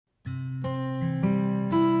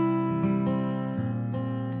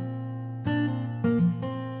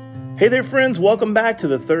Hey there, friends. Welcome back to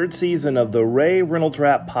the third season of the Ray Reynolds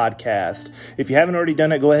Rap Podcast. If you haven't already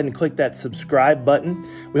done it, go ahead and click that subscribe button.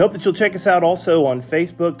 We hope that you'll check us out also on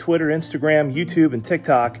Facebook, Twitter, Instagram, YouTube, and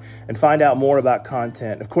TikTok and find out more about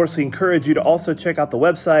content. Of course, we encourage you to also check out the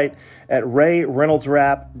website at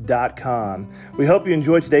rayreynoldsrap.com. We hope you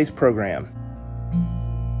enjoy today's program.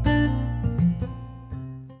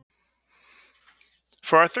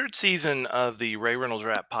 For our third season of the Ray Reynolds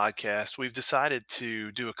Rap Podcast, we've decided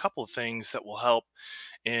to do a couple of things that will help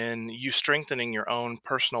in you strengthening your own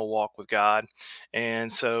personal walk with God.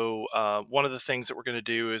 And so one of the things that we're going to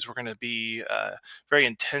do is we're going to be very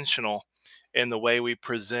intentional in the way we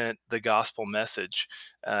present the gospel message.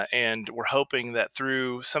 And we're hoping that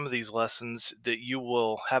through some of these lessons that you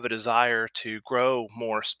will have a desire to grow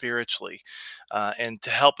more spiritually. And to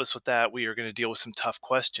help us with that, we are going to deal with some tough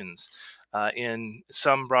questions. In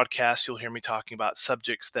some broadcasts, you'll hear me talking about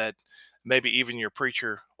subjects that maybe even your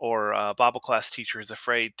preacher or Bible class teacher is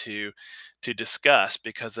afraid to discuss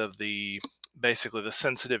because of basically the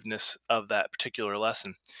sensitiveness of that particular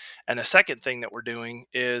lesson. And the second thing that we're doing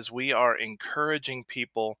is we are encouraging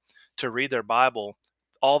people to read their Bible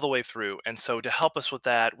all the way through. And so to help us with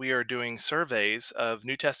that, we are doing surveys of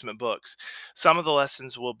New Testament books. Some of the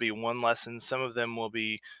lessons will be one lesson. Some of them will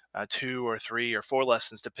be 2 or 3 or 4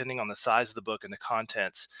 lessons, depending on the size of the book and the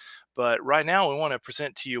contents. But right now, we want to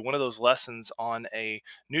present to you one of those lessons on a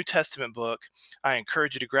New Testament book. I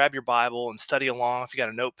encourage you to grab your Bible and study along. If you got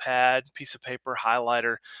a notepad, piece of paper,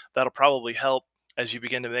 highlighter, that'll probably help as you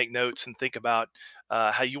begin to make notes and think about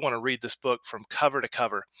how you want to read this book from cover to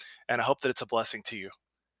cover. And I hope that it's a blessing to you.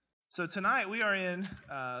 So tonight we are in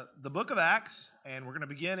the book of Acts, and we're going to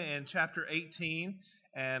begin in chapter 18.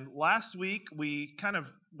 And last week we kind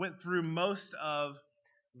of went through most of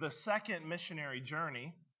the second missionary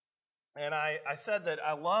journey. And I said that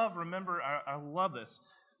I love this.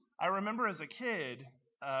 I remember as a kid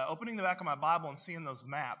opening the back of my Bible and seeing those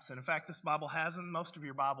maps. And in fact, this Bible has them. Most of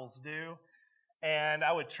your Bibles do. And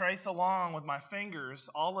I would trace along with my fingers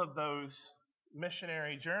all of those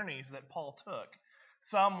missionary journeys that Paul took.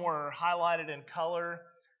 Some were highlighted in color.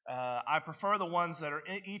 I prefer the ones that are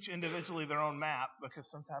each individually their own map because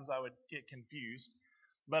sometimes I would get confused.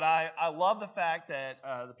 But I love the fact that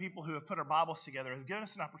the people who have put our Bibles together have given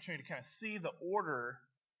us an opportunity to kind of see the order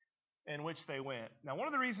in which they went. Now, one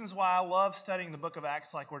of the reasons why I love studying the book of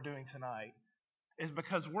Acts like we're doing tonight is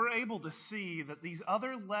because we're able to see that these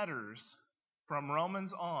other letters from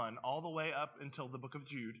Romans on all the way up until the book of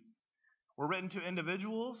Jude were written to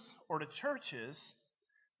individuals or to churches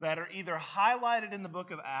that are either highlighted in the book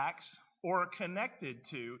of Acts or connected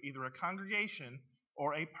to either a congregation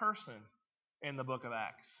or a person in the book of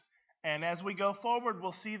Acts. And as we go forward,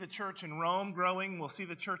 we'll see the church in Rome growing. We'll see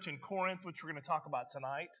the church in Corinth, which we're going to talk about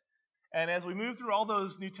tonight. And as we move through all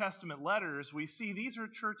those New Testament letters, we see these are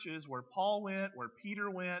churches where Paul went, where Peter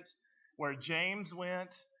went, where James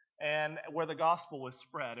went, and where the gospel was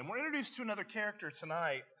spread. And we're introduced to another character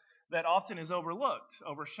tonight that often is overlooked,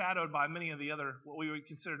 overshadowed by many of the other, what we would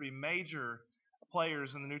consider to be major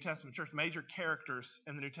players in the New Testament church, major characters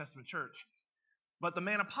in the New Testament church. But the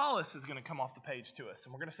man Apollos is going to come off the page to us.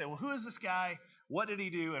 And we're going to say, well, who is this guy? What did he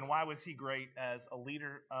do? And why was he great as a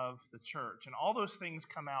leader of the church? And all those things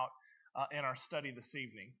come out in our study this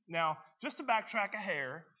evening. Now, just to backtrack a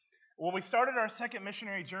hair, when we started our second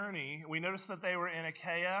missionary journey, we noticed that they were in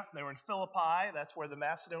Achaia. They were in Philippi. That's where the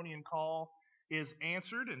Macedonian call is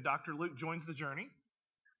answered, and Dr. Luke joins the journey.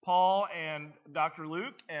 Paul and Dr.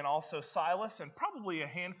 Luke and also Silas and probably a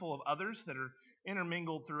handful of others that are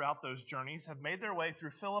intermingled throughout those journeys have made their way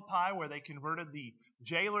through Philippi, where they converted the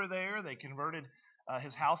jailer there. They converted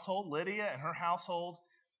his household, Lydia and her household,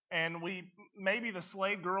 and maybe the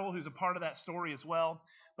slave girl who's a part of that story as well.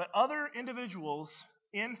 But other individuals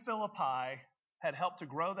in Philippi had helped to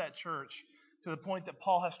grow that church to the point that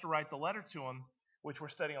Paul has to write the letter to them, which we're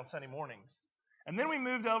studying on Sunday mornings. And then we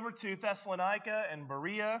moved over to Thessalonica and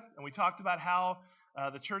Berea, and we talked about how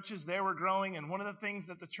the churches there were growing. And one of the things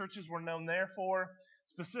that the churches were known there for,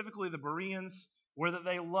 specifically the Bereans, were that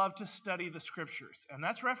they loved to study the Scriptures. And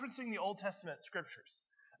that's referencing the Old Testament Scriptures.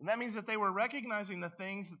 And that means that they were recognizing the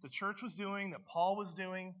things that the church was doing, that Paul was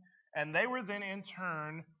doing, and they were then in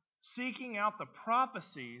turn seeking out the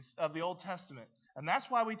prophecies of the Old Testament. And that's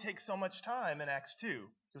why we take so much time in Acts 2,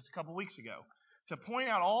 just a couple weeks ago, to point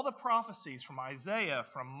out all the prophecies from Isaiah,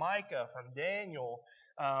 from Micah, from Daniel,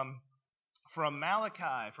 from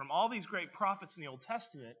Malachi, from all these great prophets in the Old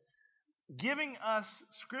Testament, giving us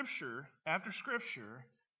scripture after scripture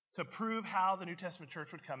to prove how the New Testament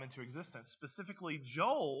church would come into existence. Specifically,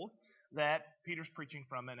 Joel, that Peter's preaching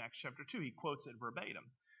from in Acts chapter 2. He quotes it verbatim.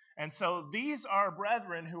 And so these are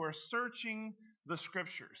brethren who are searching the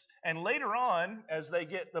scriptures. And later on, as they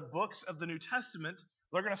get the books of the New Testament,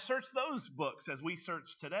 they're going to search those books as we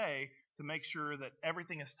search today to make sure that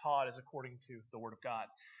everything is taught as according to the Word of God.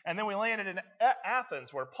 And then we landed in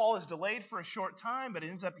Athens, where Paul is delayed for a short time, but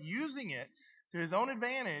ends up using it to his own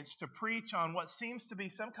advantage to preach on what seems to be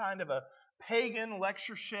some kind of a pagan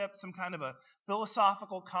lectureship, some kind of a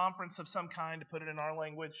philosophical conference of some kind, to put it in our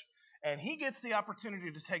language. And he gets the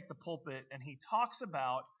opportunity to take the pulpit, and he talks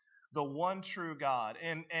about the one true God.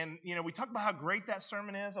 And we talk about how great that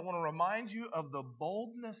sermon is. I want to remind you of the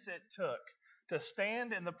boldness it took to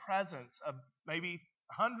stand in the presence of maybe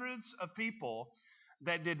hundreds of people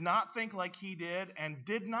that did not think like he did and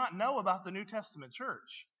did not know about the New Testament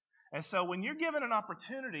church. And so when you're given an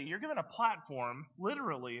opportunity, you're given a platform,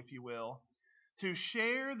 literally, if you will, to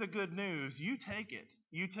share the good news, you take it.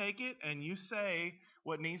 You take it and you say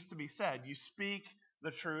what needs to be said. You speak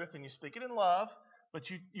the truth and you speak it in love, but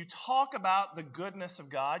you talk about the goodness of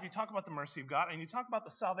God, you talk about the mercy of God, and you talk about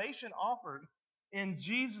the salvation offered in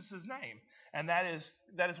Jesus' name. And that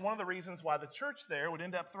is one of the reasons why the church there would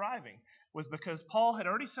end up thriving, was because Paul had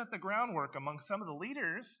already set the groundwork among some of the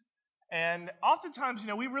leaders. And oftentimes,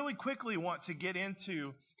 we really quickly want to get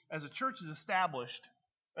into, as a church is established,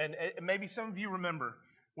 and maybe some of you remember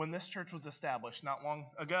when this church was established not long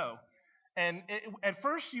ago. And at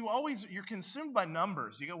first, you're consumed by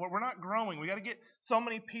numbers. You go, well, we're not growing. We got to get so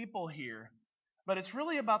many people here. But it's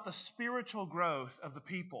really about the spiritual growth of the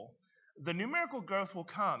people. The numerical growth will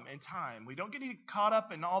come in time. We don't get caught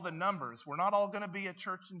up in all the numbers. We're not all going to be a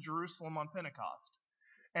church in Jerusalem on Pentecost.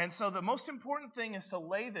 And so the most important thing is to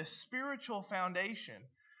lay this spiritual foundation.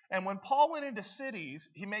 And when Paul went into cities,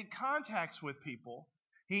 he made contacts with people.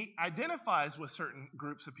 He identifies with certain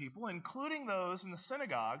groups of people, including those in the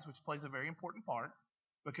synagogues, which plays a very important part.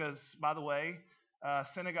 Because, by the way,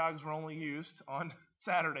 synagogues were only used on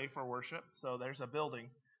Saturday for worship. So there's a building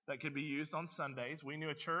that could be used on Sundays. We knew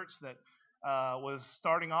a church that was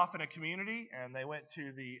starting off in a community, and they went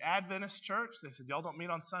to the Adventist church. They said, y'all don't meet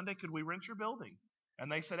on Sunday. Could we rent your building? And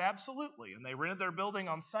they said, absolutely. And they rented their building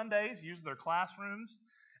on Sundays, used their classrooms,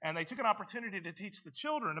 and they took an opportunity to teach the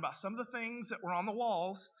children about some of the things that were on the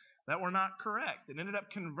walls that were not correct, and ended up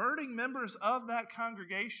converting members of that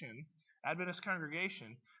congregation, Adventist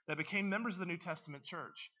congregation, that became members of the New Testament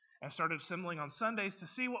church and started assembling on Sundays to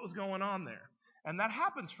see what was going on there. And that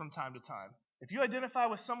happens from time to time. If you identify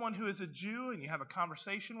with someone who is a Jew and you have a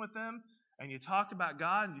conversation with them and you talk about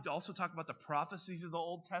God and you also talk about the prophecies of the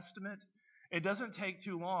Old Testament, it doesn't take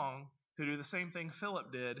too long to do the same thing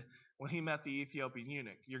Philip did when he met the Ethiopian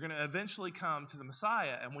eunuch. You're going to eventually come to the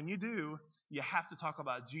Messiah, and when you do, you have to talk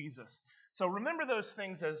about Jesus. So remember those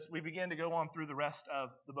things as we begin to go on through the rest of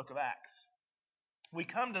the book of Acts. We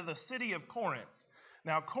come to the city of Corinth.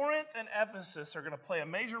 Now, Corinth and Ephesus are going to play a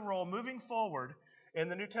major role moving forward in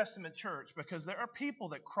the New Testament church, because there are people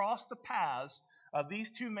that cross the paths of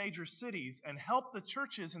these two major cities and help the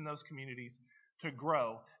churches in those communities to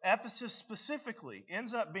grow. Ephesus specifically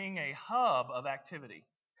ends up being a hub of activity.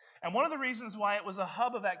 And one of the reasons why it was a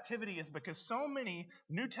hub of activity is because so many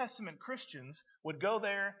New Testament Christians would go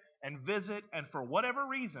there and visit, and for whatever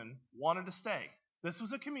reason, wanted to stay. This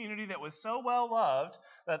was a community that was so well loved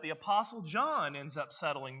that the Apostle John ends up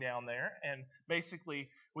settling down there. And basically,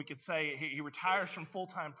 we could say he retires from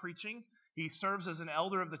full-time preaching. He serves as an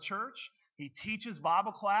elder of the church. He teaches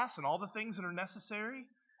Bible class and all the things that are necessary.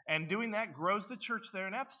 And doing that grows the church there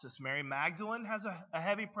in Ephesus. Mary Magdalene has a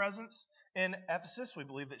heavy presence in Ephesus. We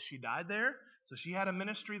believe that she died there, so she had a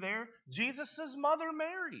ministry there. Jesus' mother,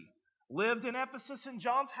 Mary, lived in Ephesus in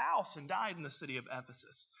John's house and died in the city of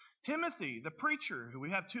Ephesus. Timothy, the preacher, who we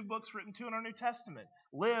have 2 books written to in our New Testament,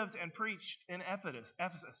 lived and preached in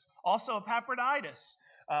Ephesus. Also Epaphroditus,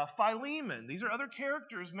 Philemon. These are other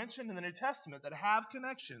characters mentioned in the New Testament that have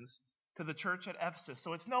connections to the church at Ephesus.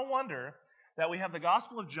 So it's no wonder that we have the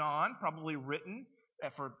Gospel of John, probably written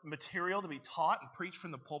for material to be taught and preached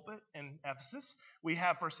from the pulpit in Ephesus. We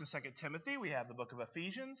have 1st and 2nd Timothy. We have the book of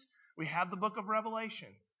Ephesians. We have the book of Revelation,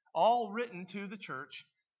 all written to the church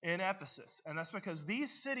in Ephesus. And that's because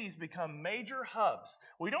these cities become major hubs.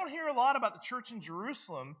 We don't hear a lot about the church in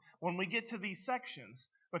Jerusalem when we get to these sections,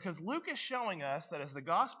 because Luke is showing us that as the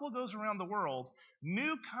gospel goes around the world,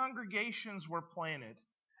 new congregations were planted.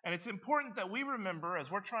 And it's important that we remember, as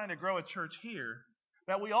we're trying to grow a church here,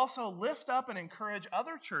 that we also lift up and encourage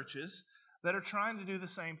other churches that are trying to do the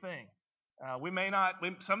same thing.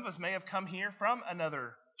 Some of us may have come here from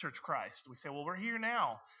another Church of Christ. We say, well, we're here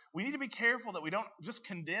now. We need to be careful that we don't just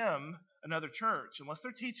condemn another church unless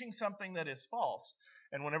they're teaching something that is false.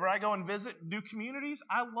 And whenever I go and visit new communities,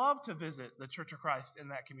 I love to visit the Church of Christ in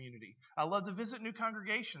that community. I love to visit new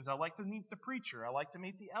congregations. I like to meet the preacher. I like to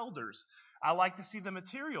meet the elders. I like to see the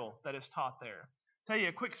material that is taught there. Tell you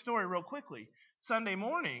a quick story real quickly. Sunday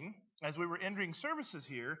morning, as we were entering services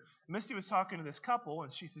here, Misty was talking to this couple,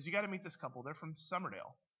 and she says, "You got to meet this couple. They're from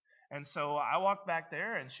Summerdale." And so I walked back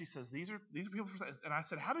there, and she says, these are people from, and I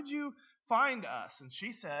said, "How did you find us?" And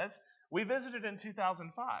she says, "We visited in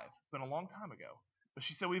 2005. It's been a long time ago." But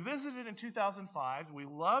she said, "We visited in 2005. We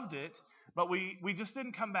loved it, but we just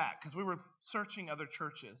didn't come back because we were searching other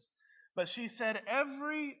churches." But she said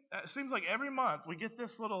it seems like every month we get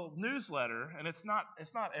this little newsletter, and it's not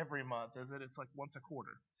every month, is it? It's like once a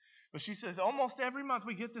quarter. But she says almost every month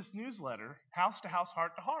we get this newsletter, house to house,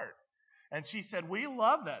 heart to heart. And she said, "We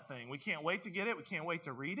love that thing. We can't wait to get it. We can't wait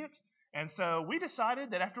to read it." And so we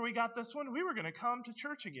decided that after we got this one, we were going to come to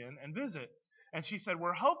church again and visit. And she said,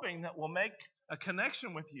 "We're hoping that we'll make a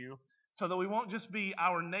connection with you so that we won't just be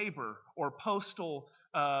our neighbor or postal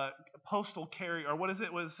carrier," or what is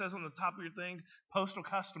it? What it says on the top of your thing? Postal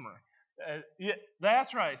customer. Yeah,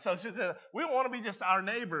 that's right. So she said, "We don't want to be just our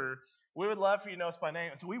neighbor. We would love for you to know us by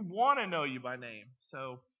name. So we want to know you by name."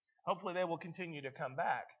 So hopefully they will continue to come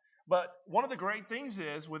back. But one of the great things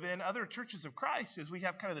is within other churches of Christ is we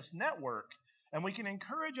have kind of this network, and we can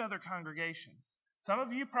encourage other congregations. Some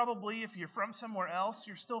of you probably, if you're from somewhere else,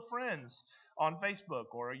 you're still friends on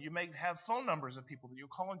Facebook, or you may have phone numbers of people that you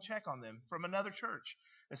call and check on them from another church.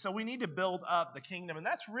 And so we need to build up the kingdom, and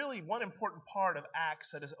that's really one important part of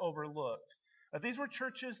Acts that is overlooked. That these were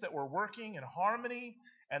churches that were working in harmony,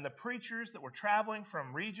 and the preachers that were traveling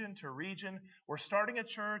from region to region were starting a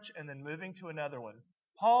church and then moving to another one.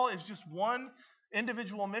 Paul is just one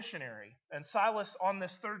individual missionary, and Silas on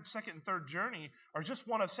this second and third journey are just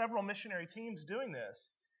one of several missionary teams doing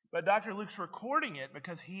this. But Dr. Luke's recording it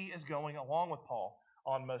because he is going along with Paul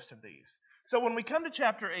on most of these. So when we come to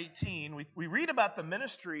chapter 18, we read about the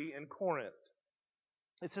ministry in Corinth.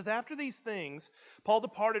 It says, "After these things, Paul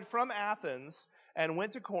departed from Athens and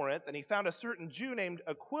went to Corinth, and he found a certain Jew named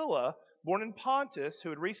Aquila, born in Pontus, who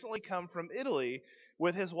had recently come from Italy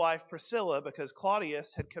with his wife Priscilla, because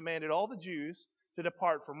Claudius had commanded all the Jews to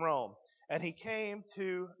depart from Rome. And he came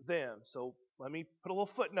to them." So let me put a little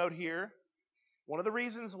footnote here. One of the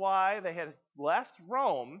reasons why they had left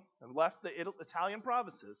Rome and left the Italian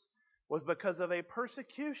provinces was because of a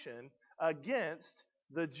persecution against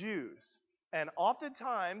the Jews. And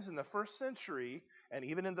oftentimes in the first century, and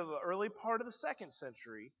even into the early part of the second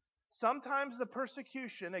century, sometimes the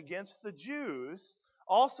persecution against the Jews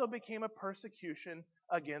also became a persecution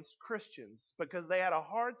against Christians because they had a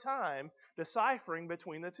hard time deciphering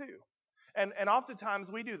between the two. And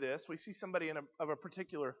oftentimes we do this. We see somebody of a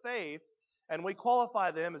particular faith, and we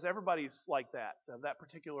qualify them as everybody's like that, of that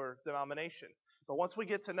particular denomination. But once we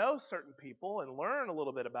get to know certain people and learn a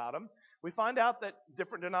little bit about them, we find out that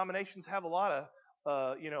different denominations have a lot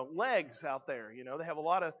of legs out there. They have a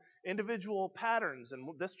lot of individual patterns,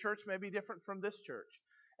 and this church may be different from this church.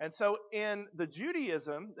 And so in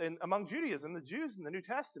Judaism, among Judaism, the Jews in the New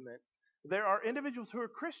Testament, there are individuals who are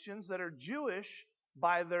Christians that are Jewish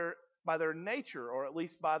by their nature, or at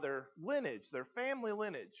least by their lineage, their family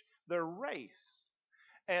lineage, their race.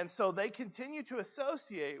 And so they continue to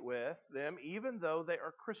associate with them even though they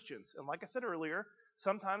are Christians. And like I said earlier,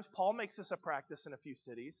 sometimes Paul makes this a practice in a few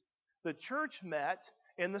cities. The church met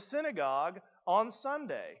in the synagogue on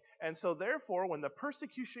Sunday. And so therefore, when the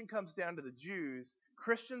persecution comes down to the Jews,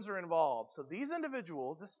 Christians are involved. So these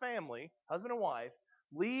individuals, this family, husband and wife,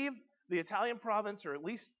 leave the Italian province, or at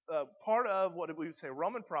least part of what we would say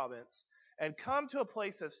Roman province, and come to a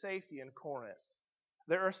place of safety in Corinth.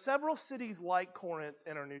 There are several cities like Corinth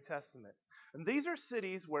in our New Testament. And these are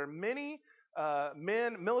cities where many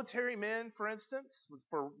military men, for instance,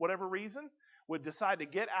 for whatever reason, would decide to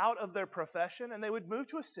get out of their profession, and they would move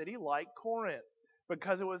to a city like Corinth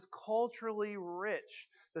because it was culturally rich.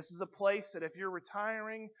 This is a place that if you're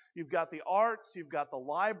retiring, you've got the arts, you've got the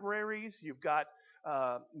libraries, you've got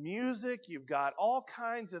music, you've got all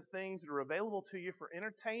kinds of things that are available to you for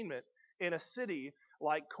entertainment in a city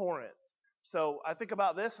like Corinth. So I think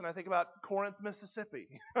about this, and I think about Corinth, Mississippi.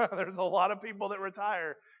 There's a lot of people that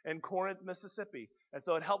retire in Corinth, Mississippi. And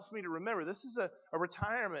so it helps me to remember this is a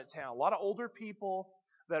retirement town. A lot of older people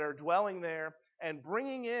that are dwelling there and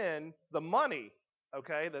bringing in the money,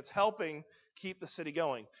 okay, that's helping keep the city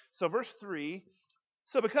going. So verse 3,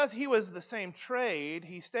 "So because he was the same trade,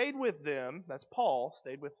 he stayed with them," that's Paul,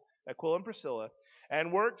 stayed with Aquila and Priscilla,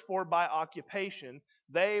 "and worked for by occupation.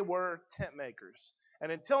 They were tent makers."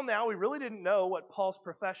 And until now, we really didn't know what Paul's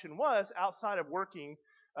profession was outside of working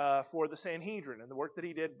for the Sanhedrin and the work that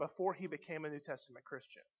he did before he became a New Testament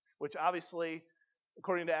Christian, which obviously,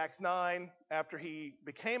 according to Acts 9, after he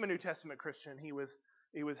became a New Testament Christian, he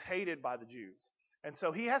was hated by the Jews. And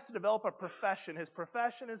so he has to develop a profession. His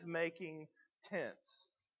profession is making tents.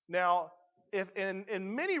 Now, if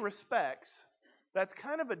in many respects, that's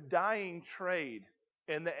kind of a dying trade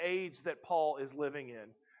in the age that Paul is living in.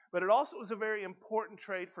 But it also was a very important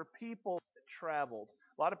trade for people that traveled.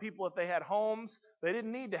 A lot of people, if they had homes, they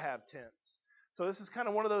didn't need to have tents. So this is kind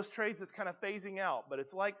of one of those trades that's kind of phasing out. But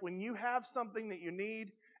it's like when you have something that you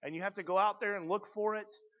need and you have to go out there and look for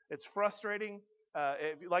it, it's frustrating.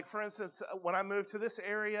 Like, for instance, when I moved to this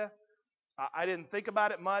area, I didn't think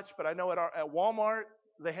about it much, but I know at Walmart,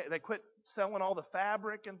 they quit selling all the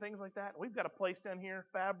fabric and things like that. We've got a place down here,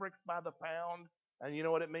 Fabrics by the Pound, and you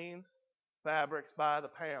know what it means? Fabrics by the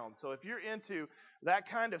pound. So if you're into that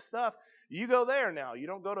kind of stuff, you go there now. You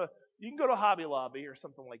can go to Hobby Lobby or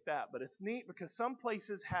something like that. But it's neat because some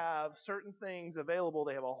places have certain things available.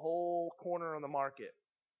 They have a whole corner on the market.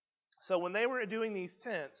 So when they were doing these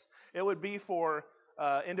tents, it would be for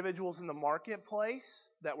individuals in the marketplace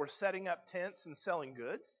that were setting up tents and selling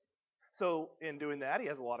goods. So in doing that, he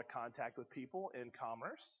has a lot of contact with people in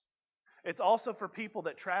commerce. It's also for people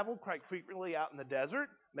that travel quite frequently out in the desert,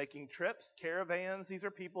 making trips, caravans. These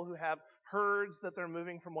are people who have herds that they're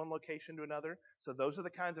moving from one location to another. So those are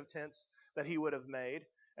the kinds of tents that he would have made.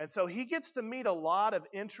 And so he gets to meet a lot of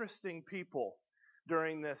interesting people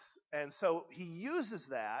during this. And so he uses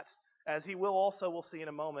that, as he will also, we'll see in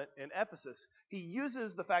a moment, in Ephesus. He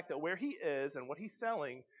uses the fact that where he is and what he's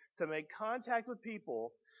selling to make contact with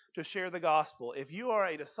people to share the gospel. If you are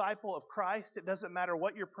a disciple of Christ, it doesn't matter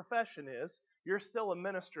what your profession is, you're still a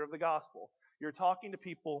minister of the gospel. You're talking to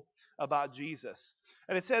people about Jesus.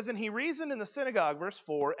 And it says, and he reasoned in the synagogue, verse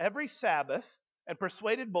 4, every Sabbath and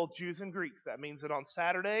persuaded both Jews and Greeks. That means that on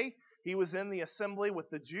Saturday, he was in the assembly with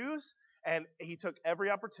the Jews, and he took every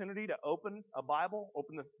opportunity to open a Bible,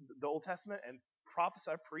 open the Old Testament, and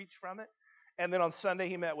prophesy, preach from it. And then on Sunday,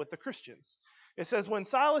 he met with the Christians. It says, when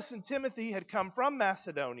Silas and Timothy had come from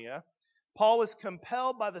Macedonia, Paul was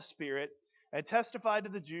compelled by the Spirit and testified to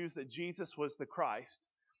the Jews that Jesus was the Christ.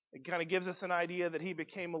 It kind of gives us an idea that he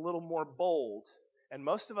became a little more bold. And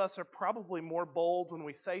most of us are probably more bold when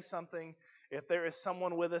we say something if there is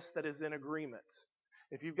someone with us that is in agreement.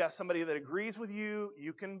 If you've got somebody that agrees with you,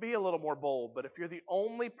 you can be a little more bold. But if you're the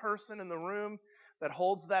only person in the room that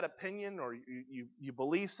holds that opinion or you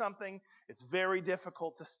believe something, it's very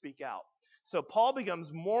difficult to speak out. So Paul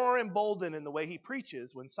becomes more emboldened in the way he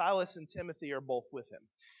preaches when Silas and Timothy are both with him.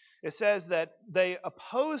 It says that they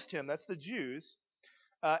opposed him, that's the Jews,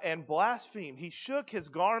 and blasphemed. He shook his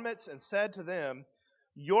garments and said to them,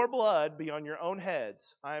 your blood be on your own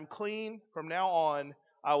heads. I am clean. From now on,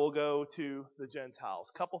 I will go to the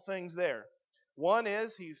Gentiles. Couple things there. One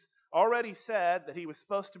is he's already said that he was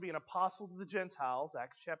supposed to be an apostle to the Gentiles,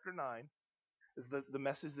 Acts chapter 9. Is the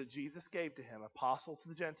message that Jesus gave to him, apostle to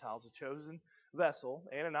the Gentiles, a chosen vessel.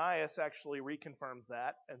 Ananias actually reconfirms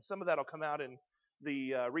that, and some of that will come out in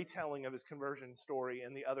the retelling of his conversion story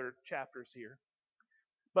in the other chapters here.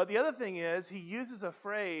 But the other thing is, he uses a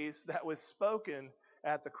phrase that was spoken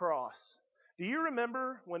at the cross. Do you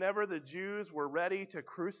remember whenever the Jews were ready to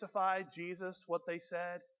crucify Jesus, what they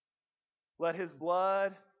said? Let his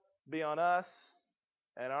blood be on us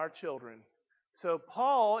and our children. So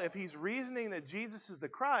Paul, if he's reasoning that Jesus is the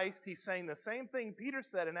Christ, he's saying the same thing Peter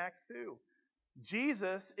said in Acts 2.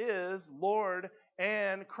 Jesus is Lord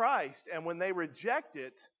and Christ. And when they reject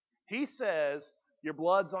it, he says, your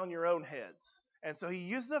blood's on your own heads. And so he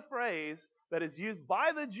uses a phrase that is used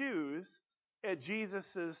by the Jews at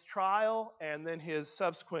Jesus' trial and then his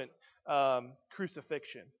subsequent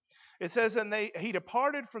crucifixion. It says, and he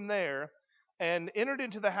departed from there and entered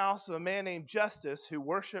into the house of a man named Justus who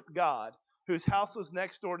worshiped God, whose house was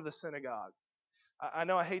next door to the synagogue. I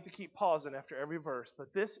know I hate to keep pausing after every verse,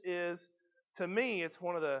 but this is, to me,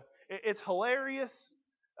 it's hilarious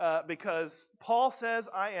because Paul says,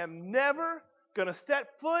 I am never going to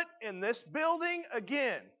step foot in this building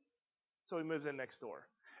again. So he moves in next door.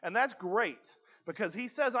 And that's great because he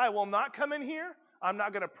says, I will not come in here. I'm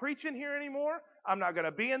not going to preach in here anymore. I'm not going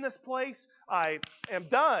to be in this place. I am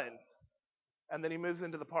done. And then he moves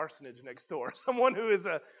into the parsonage next door. Someone who is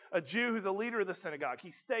a Jew who's a leader of the synagogue.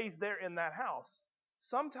 He stays there in that house.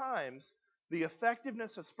 Sometimes the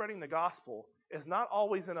effectiveness of spreading the gospel is not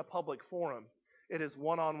always in a public forum. It is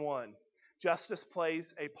one-on-one. Justus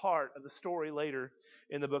plays a part of the story later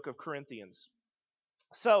in the book of Corinthians.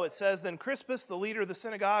 So it says, then Crispus, the leader of the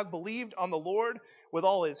synagogue, believed on the Lord with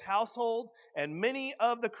all his household, and many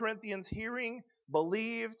of the Corinthians hearing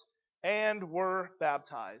believed and were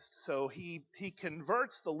baptized. So he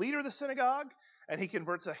converts the leader of the synagogue, and he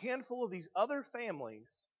converts a handful of these other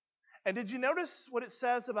families. And did you notice what it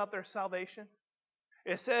says about their salvation?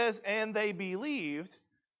 It says, and they believed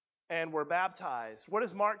and were baptized. What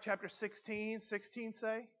does Mark chapter 16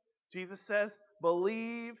 say? Jesus says,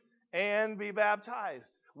 believe and be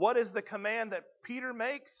baptized. What is the command that Peter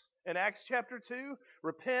makes in Acts chapter 2?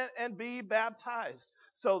 Repent and be baptized.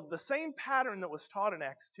 So the same pattern that was taught in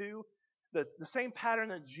Acts 2, the same pattern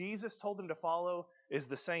that Jesus told them to follow, is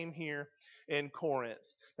the same here in Corinth.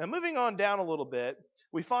 Now moving on down a little bit,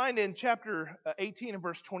 we find in chapter 18 and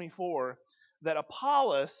verse 24 that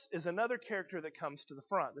Apollos is another character that comes to the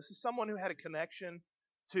front. This is someone who had a connection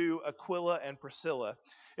to Aquila and Priscilla.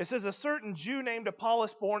 It says, a certain Jew named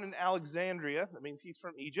Apollos, born in Alexandria, that means he's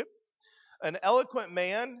from Egypt, an eloquent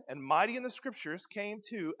man and mighty in the scriptures, came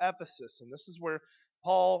to Ephesus. And this is where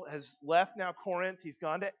Paul has left now Corinth. He's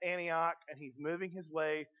gone to Antioch, and he's moving his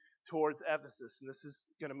way towards Ephesus. And this is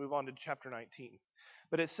going to move on to chapter 19.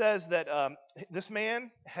 But it says that this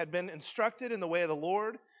man had been instructed in the way of the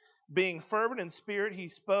Lord. Being fervent in spirit, he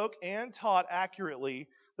spoke and taught accurately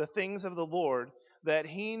the things of the Lord, that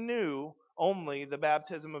he knew only the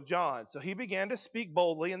baptism of John. So he began to speak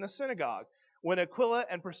boldly in the synagogue. When Aquila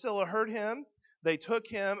and Priscilla heard him, they took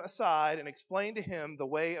him aside and explained to him the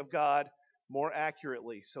way of God more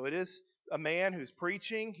accurately. So it is a man who's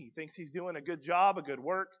preaching. He thinks he's doing a good job, a good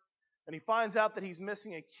work, and he finds out that he's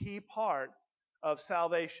missing a key part of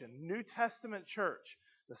salvation. New Testament church,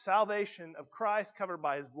 the salvation of Christ covered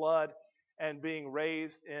by his blood and being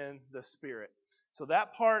raised in the Spirit. So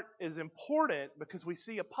that part is important because we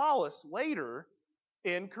see Apollos later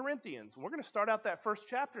in Corinthians. We're going to start out that first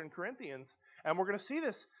chapter in Corinthians, and we're going to see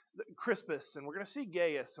this Crispus, and we're going to see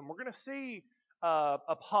Gaius, and we're going to see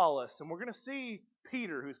Apollos, and we're going to see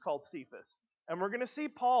Peter, who's called Cephas, and we're going to see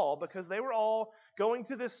Paul, because they were all going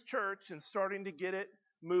to this church and starting to get it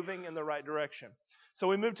moving in the right direction. So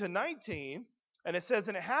we move to 19, and it says,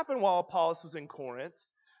 and it happened while Apollos was in Corinth,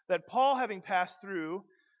 that Paul, having passed through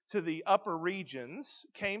to the upper regions,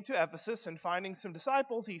 came to Ephesus, and finding some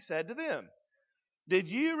disciples, he said to them, did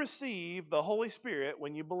you receive the Holy Spirit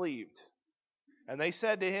when you believed? And they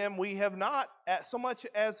said to him, we have not so much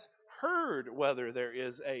as heard whether there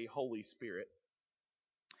is a Holy Spirit.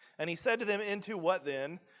 And he said to them, into what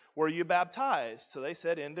then were you baptized? So they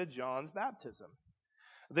said, into John's baptism.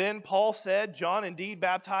 Then Paul said, John indeed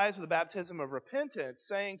baptized with the baptism of repentance,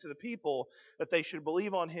 saying to the people that they should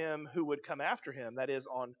believe on him who would come after him, that is,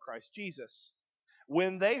 on Christ Jesus.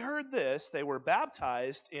 When they heard this, they were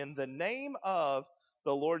baptized in the name of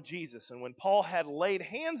the Lord Jesus. And when Paul had laid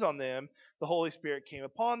hands on them, the Holy Spirit came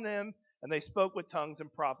upon them, and they spoke with tongues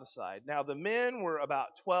and prophesied. Now the men were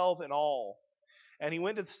about 12 in all. And he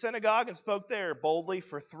went to the synagogue and spoke there boldly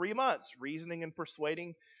for 3 months, reasoning and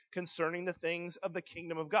persuading concerning the things of the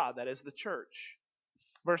kingdom of God, that is the church.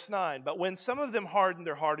 Verse 9, but when some of them hardened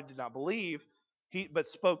their heart and did not believe, but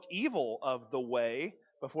spoke evil of the way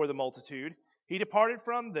before the multitude, he departed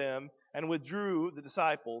from them and withdrew the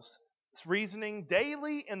disciples, reasoning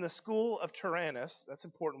daily in the school of Tyrannus. That's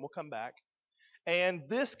important, we'll come back. And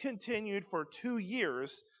this continued for 2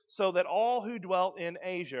 years, so that all who dwelt in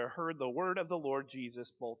Asia heard the word of the Lord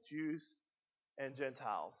Jesus, both Jews and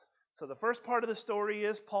Gentiles. So the first part of the story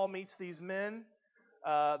is Paul meets these men.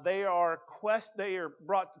 They are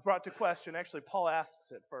brought to question. Actually, Paul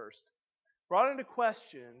asks it first. Brought into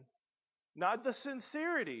question not the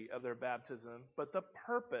sincerity of their baptism, but the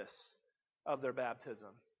purpose of their baptism.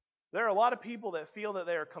 There are a lot of people that feel that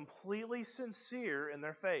they are completely sincere in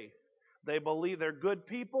their faith. They believe they're good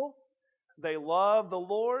people. They love the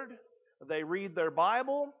Lord. They read their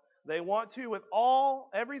Bible. They want to, with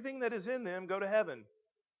everything that is in them, go to heaven.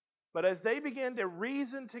 But as they begin to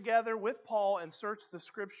reason together with Paul and search the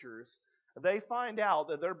Scriptures, they find out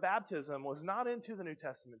that their baptism was not into the New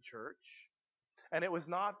Testament church, and it was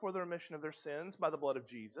not for the remission of their sins by the blood of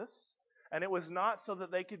Jesus, and it was not so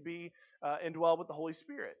that they could be indwelled with the Holy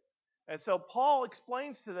Spirit. And so Paul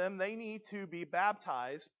explains to them they need to be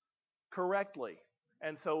baptized correctly.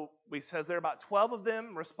 And so he says there are about 12 of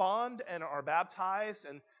them respond and are baptized,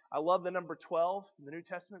 and I love the number 12 in the New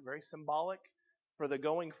Testament, very symbolic for the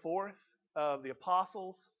going forth of the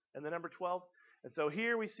apostles and the number 12. And so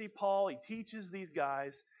here we see Paul, he teaches these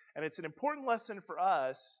guys, and it's an important lesson for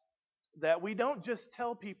us that we don't just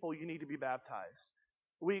tell people you need to be baptized.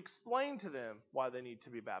 We explain to them why they need to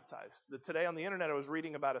be baptized. Today on the internet I was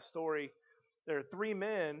reading about a story. There are 3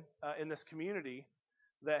 men in this community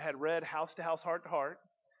that had read House to House, Heart to Heart,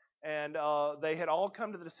 and they had all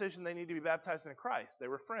come to the decision they need to be baptized in Christ. They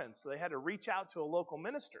were friends, so they had to reach out to a local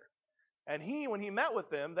minister. And when he met with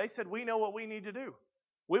them, they said, we know what we need to do.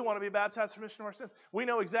 We want to be baptized for remission of our sins. We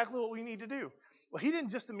know exactly what we need to do. Well, he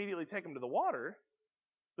didn't just immediately take them to the water.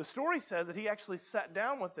 The story says that he actually sat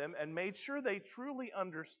down with them and made sure they truly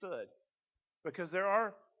understood. Because there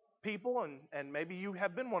are people, and maybe you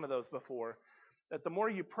have been one of those before, that the more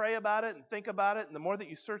you pray about it and think about it, and the more that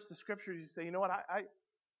you search the scriptures, you say, you know what,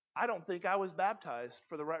 I don't think I was baptized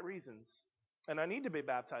for the right reasons. And I need to be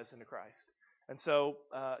baptized into Christ. And so,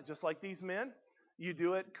 just like these men, you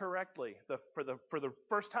do it correctly. For the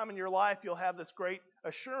first time in your life, you'll have this great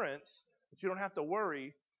assurance that you don't have to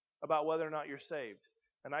worry about whether or not you're saved.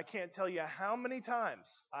 And I can't tell you how many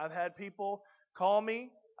times I've had people call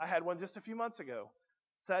me. I had one just a few months ago.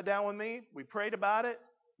 Sat down with me. We prayed about it.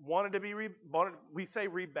 Wanted to be, we say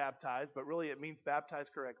rebaptized, but really it means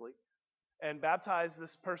baptized correctly. And baptize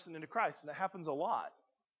this person into Christ. And that happens a lot.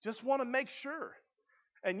 Just want to make sure.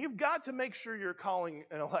 And you've got to make sure you're calling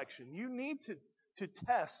an election. You need to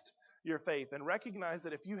test your faith and recognize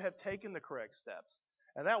that if you have taken the correct steps.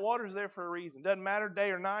 And that water's there for a reason. Doesn't matter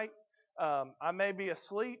day or night. I may be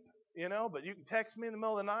asleep, but you can text me in the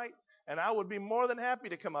middle of the night, and I would be more than happy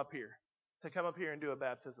to come up here and do a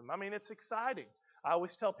baptism. I mean, it's exciting. I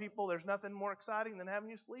always tell people there's nothing more exciting than having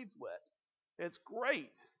your sleeves wet. It's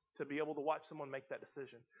great to be able to watch someone make that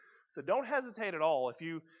decision. So don't hesitate at all if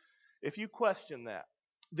you question that.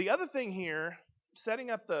 The other thing here,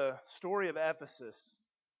 setting up the story of Ephesus,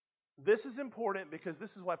 this is important because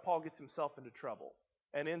this is why Paul gets himself into trouble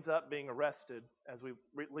and ends up being arrested as we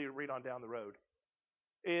read on down the road,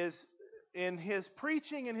 is in his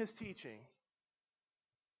preaching and his teaching,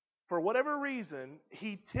 for whatever reason,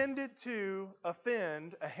 he tended to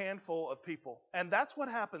offend a handful of people. And that's what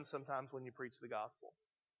happens sometimes when you preach the gospel.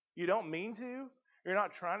 You don't mean to. You're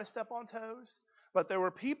not trying to step on toes. But there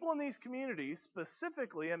were people in these communities,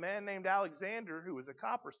 specifically a man named Alexander, who was a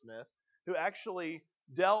coppersmith, who actually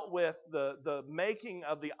dealt with the making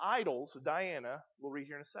of the idols of Diana, we'll read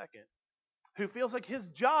here in a second, who feels like his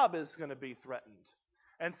job is going to be threatened.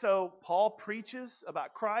 And so Paul preaches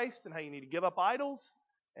about Christ and how you need to give up idols,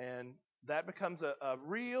 and that becomes a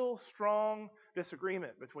real strong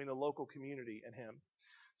disagreement between the local community and him.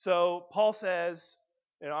 So Paul says,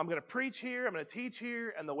 I'm going to preach here, I'm going to teach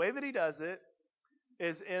here, and the way that he does it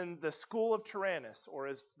is in the school of Tyrannus, or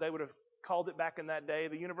as they would have called it back in that day,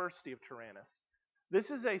 the University of Tyrannus. This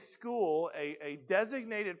is a school, a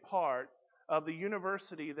designated part of the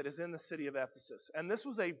university that is in the city of Ephesus. And this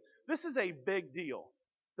is a big deal.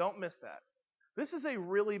 Don't miss that. This is a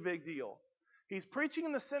really big deal. He's preaching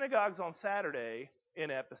in the synagogues on Saturday in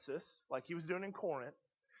Ephesus, like he was doing in Corinth.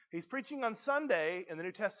 He's preaching on Sunday in the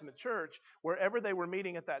New Testament church, wherever they were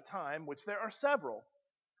meeting at that time, which there are several.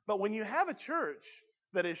 But when you have a church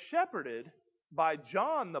that is shepherded by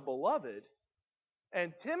John the Beloved,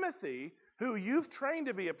 and Timothy, who you've trained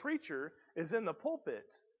to be a preacher, is in the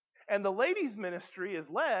pulpit, and the ladies' ministry is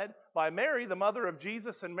led by Mary, the mother of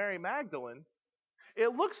Jesus, and Mary Magdalene,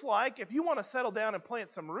 it looks like if you want to settle down and plant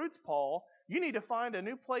some roots, Paul, you need to find a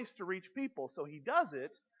new place to reach people. So he does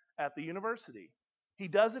it at the university. He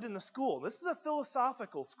does it in the school. This is a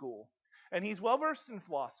philosophical school, and he's well-versed in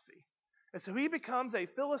philosophy. And so he becomes a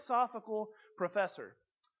philosophical professor.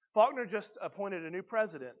 Faulkner just appointed a new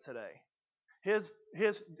president today.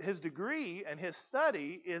 His degree and his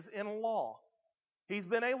study is in law. He's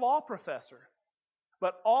been a law professor.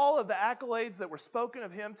 But all of the accolades that were spoken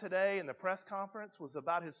of him today in the press conference was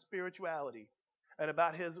about his spirituality and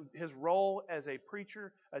about his role as a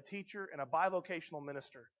preacher, a teacher, and a bivocational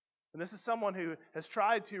minister. And this is someone who has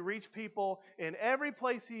tried to reach people in every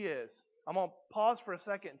place he is. I'm going to pause for a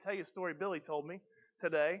second and tell you a story Billy told me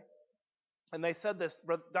today. And they said this,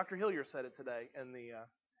 Dr. Hillier said it today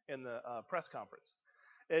in the press conference,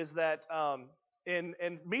 is that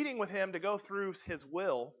in meeting with him to go through his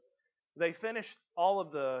will, they finished all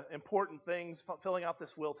of the important things, filling out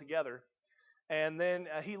this will together. And then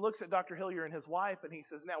he looks at Dr. Hillier and his wife, and he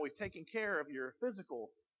says, now we've taken care of your physical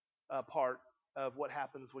part of what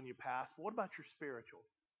happens when you pass, but what about your spiritual?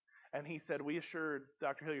 And he said,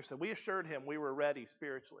 Dr. Hillier said, we assured him we were ready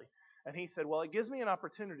spiritually. And he said, well, it gives me an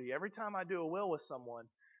opportunity every time I do a will with someone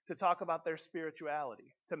to talk about their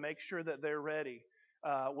spirituality, to make sure that they're ready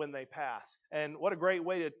when they pass. And what a great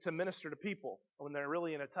way to minister to people when they're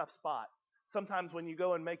really in a tough spot. Sometimes when you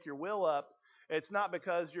go and make your will up, it's not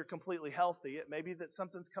because you're completely healthy. It may be that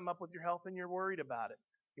something's come up with your health and you're worried about it.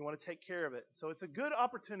 You want to take care of it. So it's a good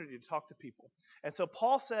opportunity to talk to people. And so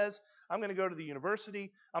Paul says, I'm going to go to the university.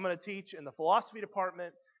 I'm going to teach in the philosophy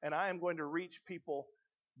department, and I am going to reach people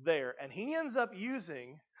there. And he ends up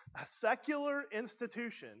using a secular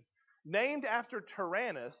institution named after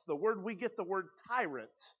Tyrannus, the word we get the word tyrant.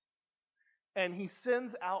 And he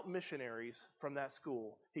sends out missionaries from that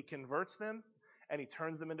school. He converts them and he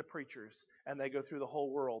turns them into preachers, and they go through the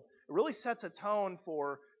whole world. It really sets a tone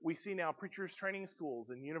for, we see now preachers training schools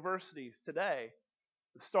and universities today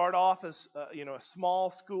start off as a small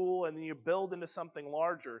school, and then you build into something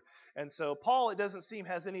larger. And so Paul, it doesn't seem,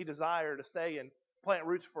 has any desire to stay and plant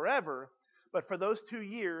roots forever, but for those 2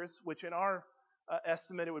 years, which in our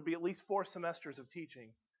estimate it would be at least 4 semesters of teaching,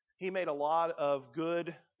 he made a lot of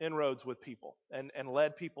good inroads with people and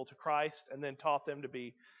led people to Christ and then taught them to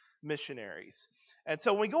be missionaries. And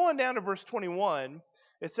so when we go on down to verse 21,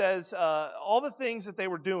 it says all the things that they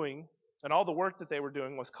were doing and all the work that they were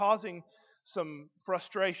doing was causing some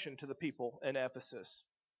frustration to the people in Ephesus.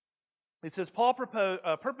 It says, Paul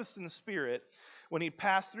purposed in the Spirit when he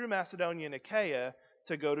passed through Macedonia and Achaia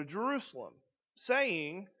to go to Jerusalem,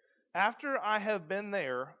 saying, after I have been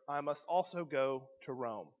there, I must also go to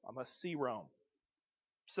Rome. I must see Rome.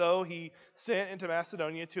 So he sent into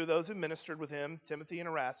Macedonia 2 of those who ministered with him, Timothy and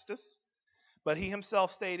Erastus, but he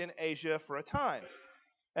himself stayed in Asia for a time.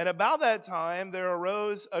 And about that time, there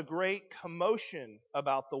arose a great commotion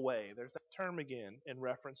about the way. There's that term again in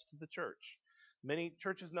reference to the church. Many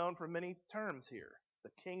churches known for many terms here.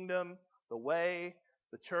 The kingdom, the way,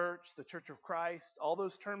 the church of Christ. All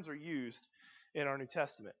those terms are used in our New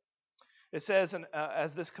Testament. It says,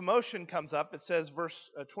 as this commotion comes up, it says, verse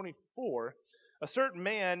 24, a certain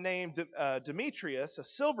man named Demetrius, a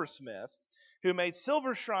silversmith, who made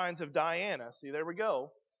silver shrines of Diana. See, there we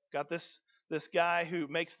go. Got this guy who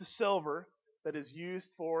makes the silver that is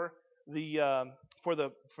used for the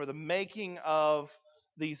making of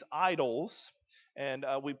these idols. And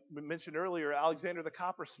we mentioned earlier Alexander the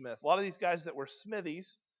coppersmith. A lot of these guys that were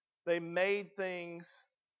smithies, they made things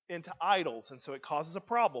into idols, and so it causes a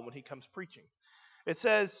problem when he comes preaching. It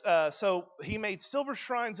says, so he made silver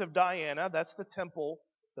shrines of Diana. That's the temple,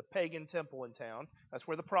 the pagan temple in town. That's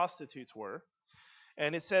where the prostitutes were.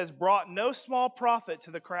 And it says, brought no small profit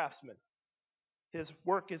to the craftsman. His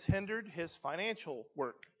work is hindered. His financial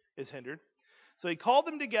work is hindered. So he called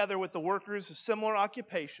them together with the workers of similar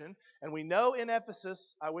occupation. And we know in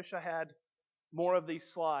Ephesus, I wish I had more of these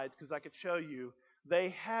slides because I could show you, they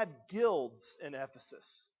had guilds in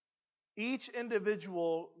Ephesus. Each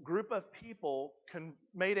individual group of people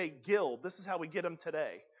made a guild. This is how we get them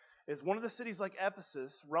today. Is one of the cities like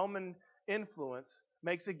Ephesus, Roman influence,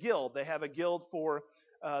 makes a guild. They have a guild for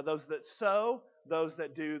those that sew, those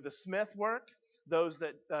that do the smith work, those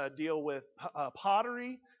that deal with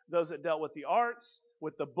pottery, those that dealt with the arts,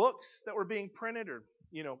 with the books that were being printed or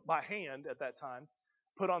by hand at that time,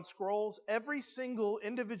 put on scrolls. Every single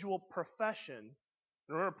individual profession.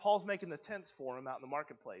 Remember, Paul's making the tents for them out in the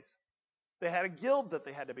marketplace. They had a guild that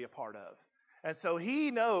they had to be a part of. And so he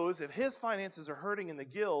knows if his finances are hurting in the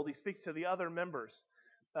guild, he speaks to the other members.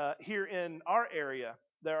 Here in our area,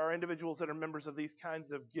 there are individuals that are members of these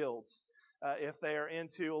kinds of guilds. If they are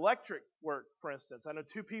into electric work, for instance, I know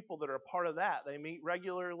 2 people that are a part of that. They meet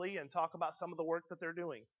regularly and talk about some of the work that they're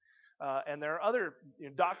doing. And there are other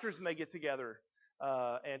doctors may get together,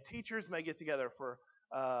 and teachers may get together for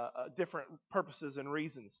different purposes and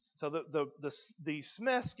reasons. So the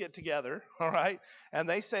Smiths get together, all right, and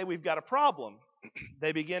they say we've got a problem.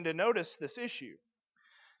 They begin to notice this issue.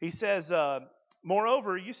 He says,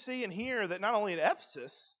 moreover, you see and hear that not only in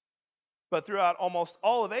Ephesus, but throughout almost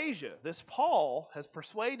all of Asia, this Paul has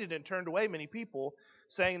persuaded and turned away many people,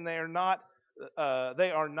 saying they are not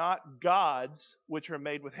gods which are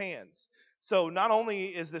made with hands. So not only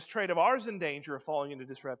is this trade of ours in danger of falling into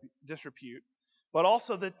disrepute, but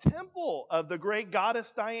also the temple of the great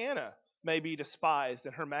goddess Diana may be despised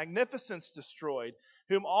and her magnificence destroyed,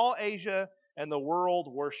 whom all Asia and the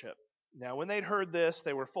world worship. Now when they'd heard this,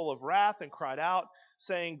 they were full of wrath and cried out,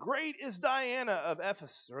 saying, great is Diana of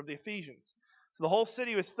Ephesus, or of the Ephesians. So the whole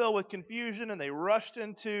city was filled with confusion, and they rushed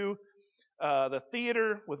into the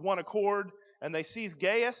theater with one accord, and they seized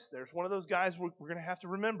Gaius. There's one of those guys we're going to have to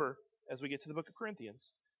remember as we get to the book of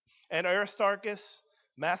Corinthians. And Aristarchus,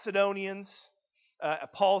 Macedonians,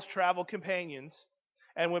 Paul's travel companions.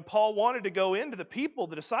 And when Paul wanted to go into the people,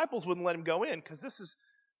 the disciples wouldn't let him go in because this is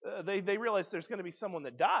they realize there's going to be someone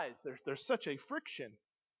that dies. There's such a friction.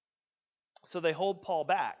 So they hold Paul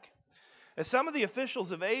back. And some of the officials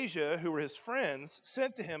of Asia, who were his friends,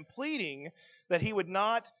 sent to him pleading that he would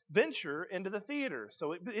not venture into the theater.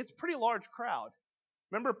 So it's a pretty large crowd.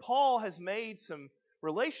 Remember, Paul has made some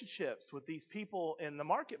relationships with these people in the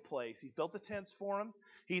marketplace. He's built the tents for them.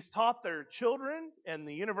 He's taught their children in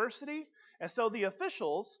the university. And so the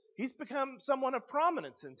officials, he's become someone of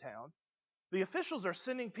prominence in town. The officials are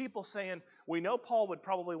sending people saying, we know Paul would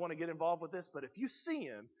probably want to get involved with this, but if you see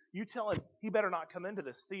him, you tell him he better not come into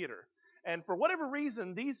this theater. And for whatever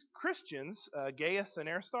reason, these Christians, Gaius and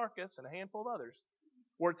Aristarchus and a handful of others,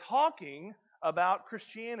 were talking about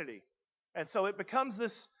Christianity. And so it becomes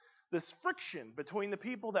this friction between the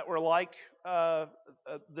people that were like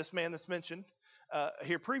this man that's mentioned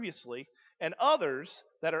here previously, and others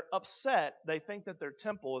that are upset. They think that their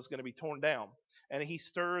temple is going to be torn down, and he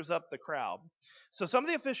stirs up the crowd. So some of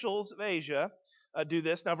the officials of Asia do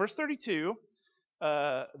this. Now, verse 32,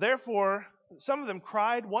 therefore, some of them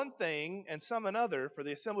cried one thing and some another, for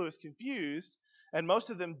the assembly was confused, and most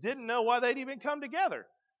of them didn't know why they'd even come together.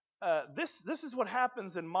 This is what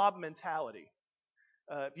happens in mob mentality.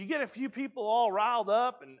 If you get a few people all riled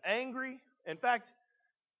up and angry, in fact,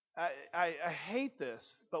 I hate this,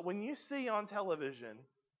 but when you see on television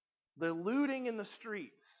the looting in the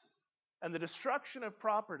streets and the destruction of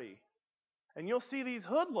property, and you'll see these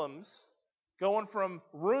hoodlums going from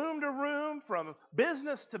room to room, from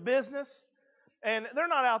business to business, and they're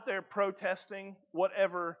not out there protesting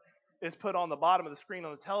whatever is put on the bottom of the screen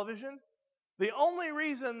on the television. The only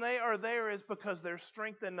reason they are there is because there's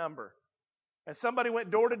strength in number. And somebody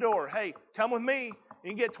went door to door. Hey, come with me.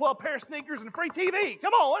 You can get 12 pair of sneakers and free TV.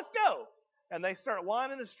 Come on, let's go. And they start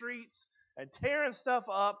lining the streets and tearing stuff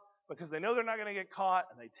up because they know they're not going to get caught.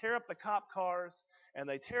 And they tear up the cop cars and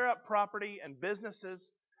they tear up property and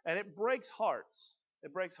businesses. And it breaks hearts.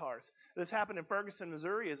 It breaks hearts. This happened in Ferguson,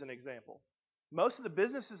 Missouri as an example. Most of the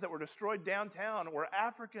businesses that were destroyed downtown were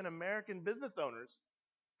African American business owners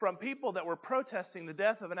from people that were protesting the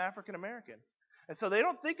death of an African American. And so they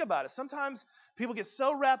don't think about it. Sometimes people get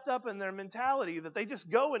so wrapped up in their mentality that they just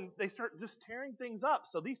go and they start just tearing things up.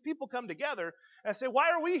 So these people come together and say, why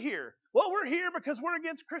are we here? Well, we're here because we're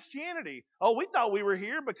against Christianity. Oh, we thought we were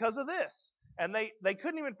here because of this. And they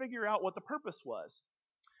couldn't even figure out what the purpose was.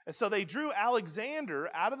 And so they drew Alexander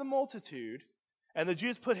out of the multitude, and the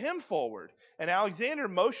Jews put him forward. And Alexander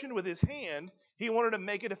motioned with his hand. He wanted to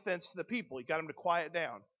make a defense to the people. He got him to quiet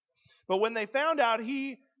down. But when they found out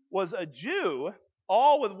he was a Jew,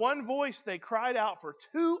 all with one voice they cried out for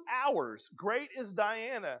 2 hours, "Great is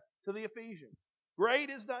Diana," to the Ephesians. Great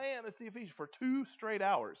is Diana to the Ephesians, for 2 straight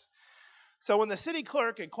hours. So when the city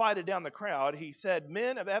clerk had quieted down the crowd, he said,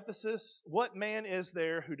 "Men of Ephesus, what man is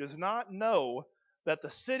there who does not know that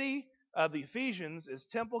the city of the Ephesians is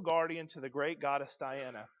temple guardian to the great goddess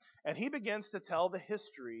Diana?" And he begins to tell the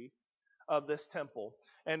history of this temple.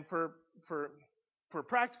 And for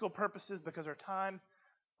practical purposes, because our time,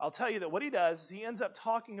 I'll tell you that what he does is he ends up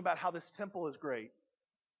talking about how this temple is great.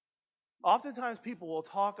 Oftentimes people will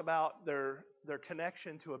talk about their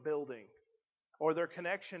connection to a building, or their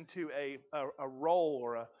connection to a role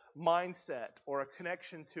or a mindset, or a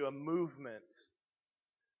connection to a movement.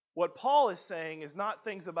 What Paul is saying is not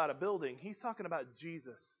things about a building. He's talking about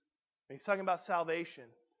Jesus. He's talking about salvation.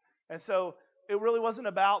 And so it really wasn't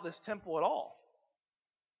about this temple at all.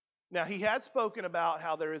 Now, he had spoken about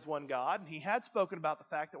how there is one God, and he had spoken about the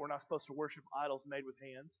fact that we're not supposed to worship idols made with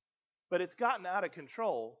hands, but it's gotten out of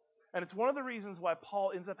control, and it's one of the reasons why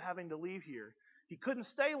Paul ends up having to leave here. He couldn't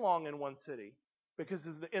stay long in one city, because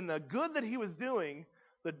in the good that he was doing,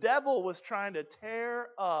 the devil was trying to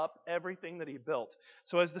tear up everything that he built.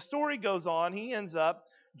 So as the story goes on, he ends up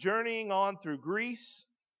journeying on through Greece.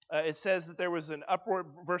 It says that there was an uproar,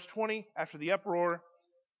 verse 20, after the uproar,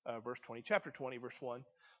 chapter 20, verse 1.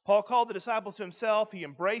 Paul called the disciples to himself. He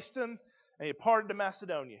embraced them, and he departed to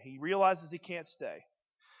Macedonia. He realizes he can't stay.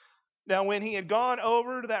 Now, when he had gone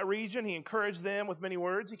over to that region, he encouraged them with many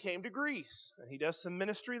words. He came to Greece, and he does some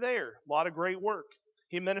ministry there. A lot of great work.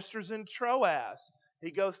 He ministers in Troas. He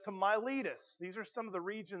goes to Miletus. These are some of the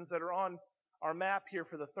regions that are on our map here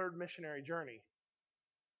for the third missionary journey,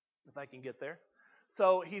 if I can get there.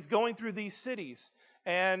 So he's going through these cities.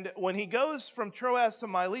 And when he goes from Troas to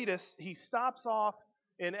Miletus, he stops off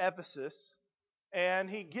in Ephesus, and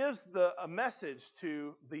he gives a message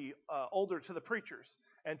to the preachers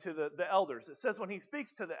and to the elders. It says when he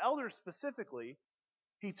speaks to the elders specifically,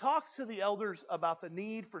 he talks to the elders about the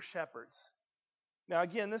need for shepherds. Now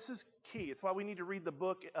again, this is key. It's why we need to read the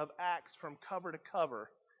book of Acts from cover to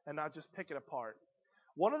cover and not just pick it apart.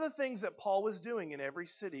 One of the things that Paul was doing in every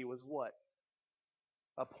city was what?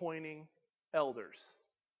 Appointing elders.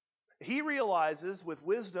 He realizes, with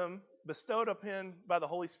wisdom bestowed upon him by the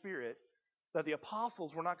Holy Spirit, that the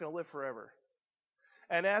apostles were not going to live forever.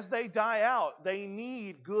 And as they die out, they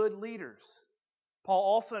need good leaders. Paul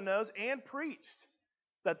also knows and preached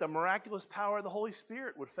that the miraculous power of the Holy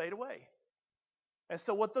Spirit would fade away. And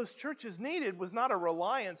so what those churches needed was not a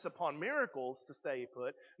reliance upon miracles to stay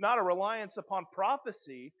put, not a reliance upon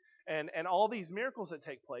prophecy and all these miracles that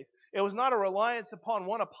take place. It was not a reliance upon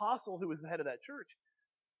one apostle who was the head of that church.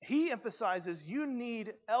 he emphasizes you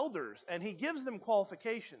need elders, and he gives them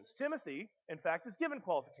qualifications. Timothy, in fact, is given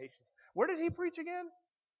qualifications. Where did he preach again?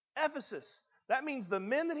 Ephesus. That means the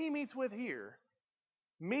men that he meets with here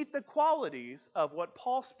meet the qualities of what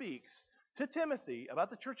Paul speaks to Timothy about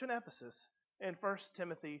the church in Ephesus in 1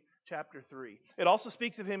 Timothy chapter 3. It also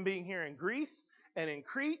speaks of him being here in Greece and in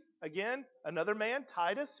Crete. Again, another man,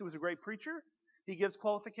 Titus, who was a great preacher, he gives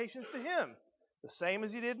qualifications to him, the same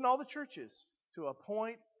as he did in all the churches, to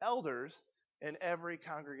appoint elders in every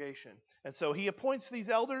congregation. And so he appoints these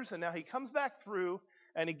elders, and now he comes back through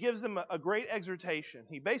and he gives them a great exhortation.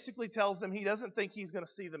 He basically tells them he doesn't think he's going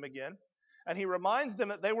to see them again. And he reminds them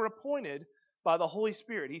that they were appointed by the Holy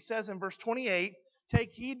Spirit. He says in verse 28,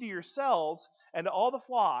 "Take heed to yourselves and to all the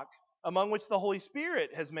flock among which the Holy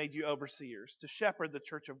Spirit has made you overseers, to shepherd the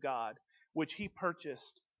church of God, which he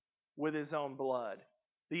purchased with his own blood."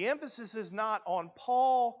 The emphasis is not on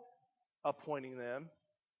Paul appointing them,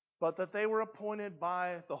 but that they were appointed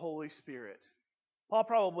by the Holy Spirit. Paul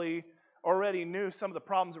probably already knew some of the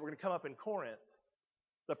problems that were going to come up in Corinth.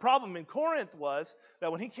 The problem in Corinth was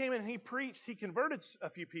that when he came in and he preached, he converted a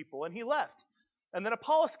few people and he left. And then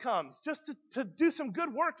Apollos comes just to do some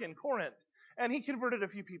good work in Corinth. And he converted a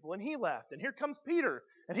few people and he left. And here comes Peter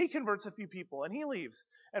and he converts a few people and he leaves.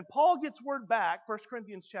 And Paul gets word back, 1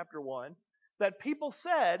 Corinthians chapter 1, that people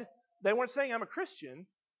said, they weren't saying I'm a Christian,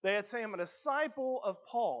 they had saying I'm a disciple of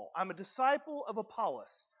Paul. I'm a disciple of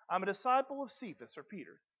Apollos. I'm a disciple of Cephas or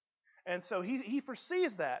Peter. And so he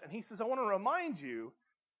foresees that and he says, I want to remind you,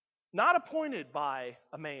 not appointed by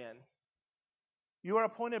a man. You are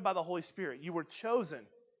appointed by the Holy Spirit. You were chosen.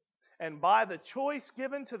 And by the choice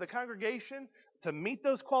given to the congregation to meet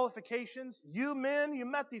those qualifications, you men, you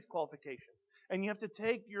met these qualifications. And you have to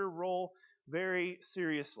take your role very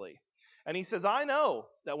seriously. And he says, I know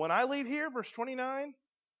that when I leave here, verse 29,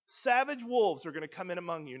 savage wolves are going to come in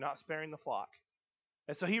among you, not sparing the flock.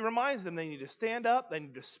 And so he reminds them they need to stand up, they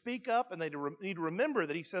need to speak up, and they need to remember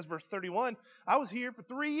that he says, verse 31, I was here for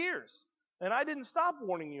 3 years, and I didn't stop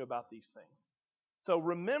warning you about these things. So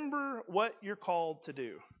remember what you're called to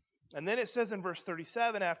do. And then it says in verse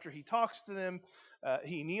 37, after he talks to them,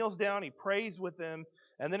 he kneels down, he prays with them,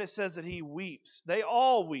 and then it says that he weeps. They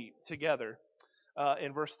all weep together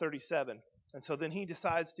in verse 37. And so then he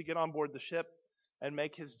decides to get on board the ship and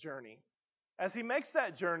make his journey. As he makes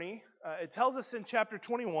that journey, it tells us in chapter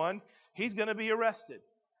 21, he's going to be arrested.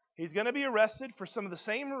 He's going to be arrested for some of the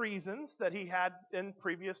same reasons that he had in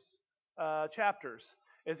previous chapters,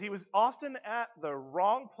 as he was often at the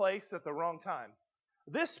wrong place at the wrong time.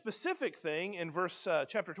 This specific thing in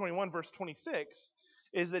chapter 21, verse 26,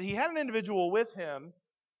 is that he had an individual with him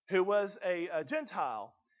who was a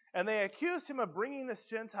Gentile, and they accused him of bringing this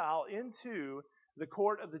Gentile into the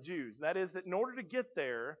court of the Jews. That is, that in order to get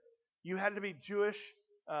there, you had to be Jewish,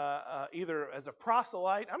 either as a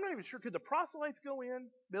proselyte. I'm not even sure, could the proselytes go in,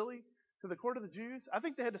 Billy, to the court of the Jews? I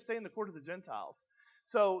think they had to stay in the court of the Gentiles.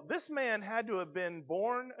 So this man had to have been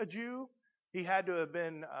born a Jew. He had to have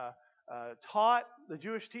been taught the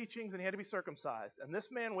Jewish teachings, and he had to be circumcised. And this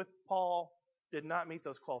man with Paul did not meet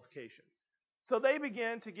those qualifications. So they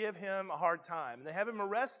began to give him a hard time, and they have him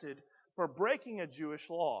arrested for breaking a Jewish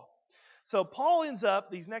law. So Paul ends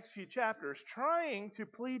up, these next few chapters, trying to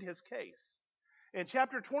plead his case. In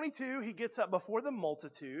chapter 22, he gets up before the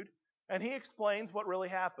multitude, and he explains what really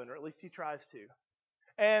happened, or at least he tries to.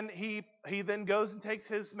 And he then goes and takes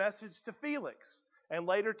his message to Felix, and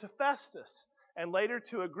later to Festus, and later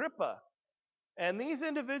to Agrippa. And these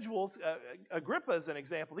individuals, Agrippa is an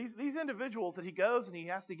example, these individuals that he goes and he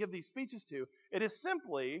has to give these speeches to, it is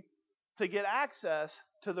simply to get access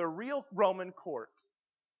to the real Roman court.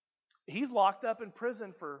 He's locked up in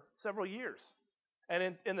prison for several years.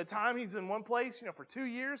 And in the time he's in one place, for 2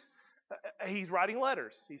 years, he's writing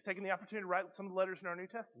letters. He's taking the opportunity to write some of the letters in our New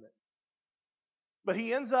Testament. But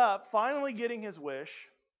he ends up finally getting his wish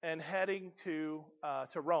and heading to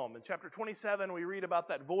Rome. In chapter 27, we read about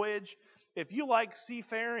that voyage. If you like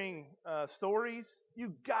seafaring stories,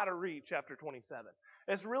 you got to read chapter 27.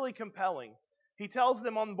 It's really compelling. He tells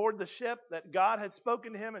them on board the ship that God had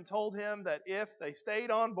spoken to him and told him that if they stayed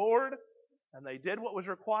on board and they did what was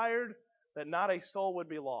required, that not a soul would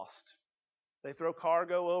be lost. They throw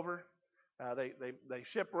cargo over. They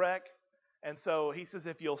shipwreck. And so he says,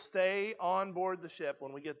 if you'll stay on board the ship,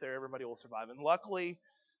 when we get there, everybody will survive. And luckily,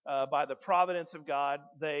 by the providence of God,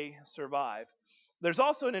 they survive. There's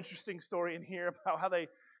also an interesting story in here about how they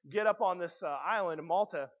get up on this island in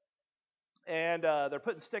Malta, and they're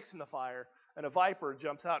putting sticks in the fire, and a viper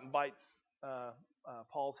jumps out and bites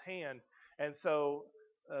Paul's hand. And so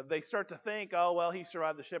they start to think, oh, well, he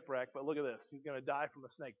survived the shipwreck, but look at this. He's going to die from a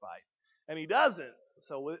snake bite. And he doesn't.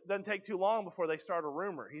 So it doesn't take too long before they start a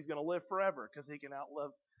rumor. He's going to live forever because he can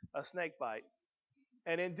outlive a snake bite.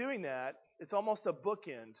 And in doing that, it's almost a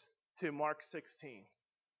bookend to Mark 16.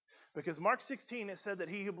 Because Mark 16, it said that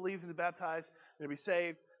he who believes and is baptized will be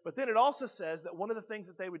saved. But then it also says that one of the things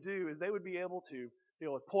that they would do is they would be able to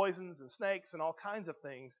deal with poisons and snakes and all kinds of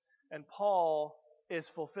things. And Paul is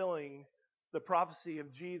fulfilling the prophecy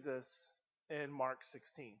of Jesus in Mark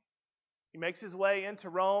 16. He makes his way into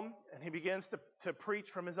Rome, and he begins to preach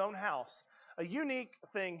from his own house. A unique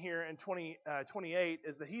thing here in 28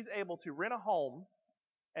 is that he's able to rent a home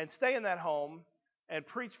and stay in that home and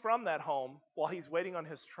preach from that home while he's waiting on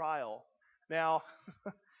his trial. Now,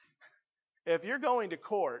 if you're going to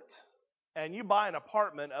court and you buy an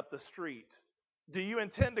apartment up the street, do you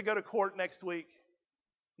intend to go to court next week?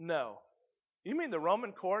 No. You mean the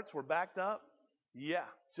Roman courts were backed up? Yeah,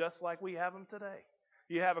 just like we have them today.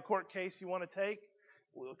 You have a court case you want to take?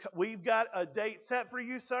 We've got a date set for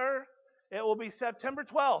you, sir. It will be September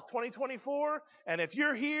 12th, 2024. And if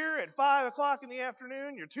you're here at 5 o'clock in the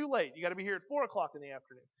afternoon, you're too late. You got to be here at 4 o'clock in the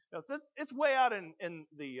afternoon. Now, so it's way out in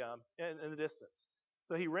the distance.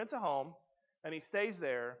 So he rents a home, and he stays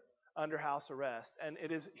there under house arrest. And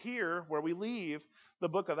it is here where we leave the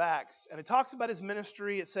book of Acts. And it talks about his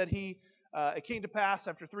ministry. It said it came to pass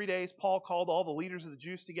after 3 days, Paul called all the leaders of the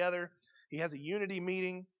Jews together. He has a unity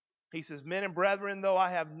meeting. He says, men and brethren, though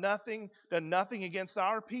I have done nothing against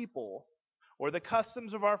our people or the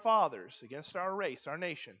customs of our fathers, against our race, our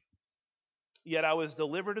nation, yet I was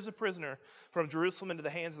delivered as a prisoner from Jerusalem into the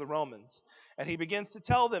hands of the Romans. And he begins to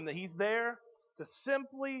tell them that he's there to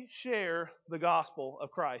simply share the gospel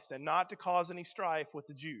of Christ and not to cause any strife with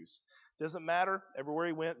the Jews. Doesn't matter. Everywhere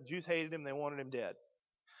he went, the Jews hated him. They wanted him dead.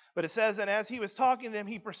 But it says, and as he was talking to them,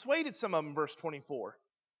 he persuaded some of them, verse 24.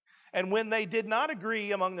 And when they did not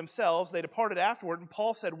agree among themselves, they departed afterward, and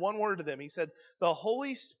Paul said one word to them. He said, the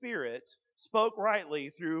Holy Spirit spoke rightly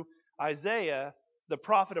through Isaiah, the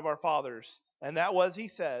prophet of our fathers. And that was, he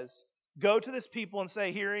says, go to this people and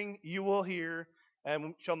say, hearing you will hear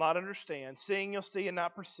and shall not understand, seeing you'll see and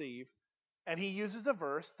not perceive. And he uses a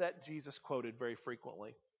verse that Jesus quoted very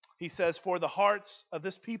frequently. He says, for the hearts of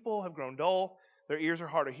this people have grown dull, their ears are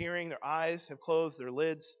hard of hearing, their eyes have closed, their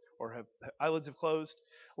eyelids have closed,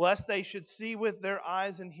 lest they should see with their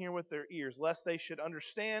eyes and hear with their ears, lest they should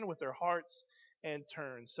understand with their hearts and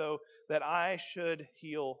turn, so that I should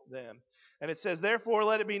heal them. And it says, therefore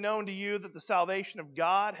let it be known to you that the salvation of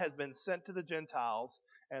God has been sent to the Gentiles,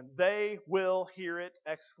 and they will hear it!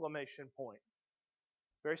 Exclamation point.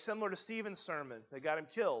 Very similar to Stephen's sermon that got him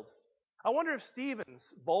killed. I wonder if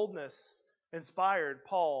Stephen's boldness inspired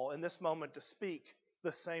Paul in this moment to speak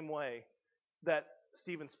the same way that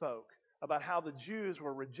Stephen spoke, about how the Jews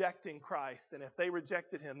were rejecting Christ, and if they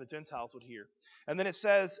rejected him, the Gentiles would hear. And then it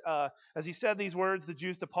says, as he said these words, the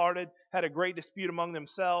Jews departed, had a great dispute among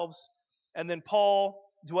themselves, and then Paul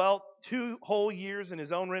dwelt 2 whole years in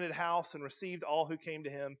his own rented house and received all who came to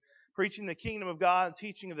him, preaching the kingdom of God and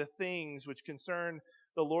teaching of the things which concern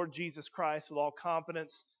the Lord Jesus Christ with all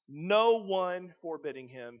confidence, no one forbidding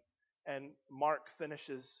him. And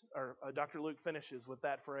Dr. Luke finishes with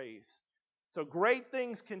that phrase. So great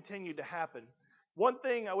things continued to happen. One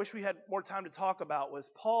thing I wish we had more time to talk about was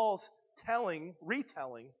Paul's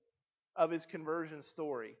retelling of his conversion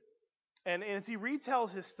story. And as he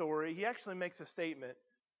retells his story, he actually makes a statement.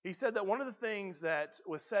 He said that one of the things that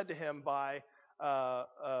was said to him by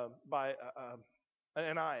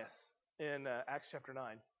Ananias in Acts chapter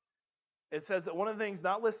 9, it says that one of the things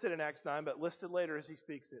not listed in Acts 9, but listed later as he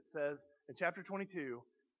speaks it, says in chapter 22,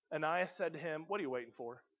 Ananias said to him, what are you waiting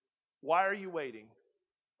for? Why are you waiting?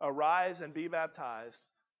 Arise and be baptized.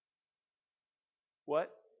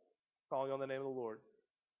 What? Calling on the name of the Lord.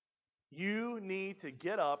 You need to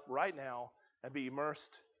get up right now and be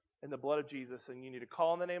immersed in the blood of Jesus, and you need to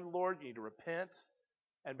call on the name of the Lord. You need to repent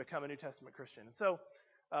and become a New Testament Christian. And so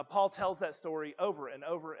Paul tells that story over and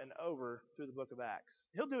over and over through the book of Acts.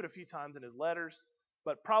 He'll do it a few times in his letters,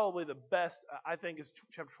 but probably the best, I think, is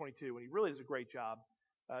chapter 22, when he really does a great job.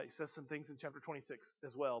 He says some things in chapter 26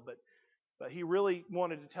 as well, but he really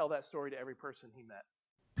wanted to tell that story to every person he met.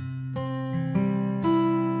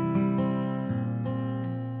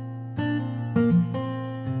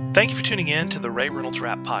 Thank you for tuning in to the Ray Reynolds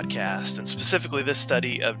Rap Podcast, and specifically this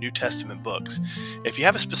study of New Testament books. If you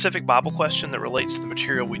have a specific Bible question that relates to the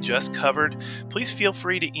material we just covered, please feel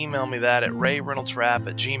free to email me that at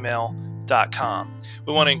rayreynoldsrap@gmail.com.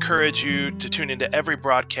 We want to encourage you to tune into every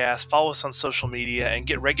broadcast, follow us on social media, and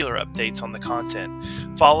get regular updates on the content.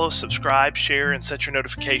 Follow, subscribe, share, and set your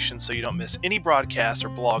notifications so you don't miss any broadcasts or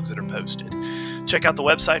blogs that are posted. Check out the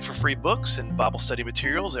website for free books and Bible study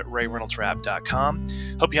materials at rayreynoldsrap.com.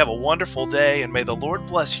 Hope you have a wonderful day, and may the Lord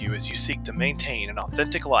bless you as you seek to maintain an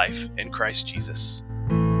authentic life in Christ Jesus.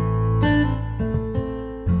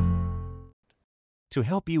 To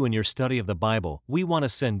help you in your study of the Bible, we want to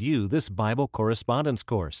send you this Bible correspondence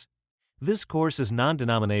course. This course is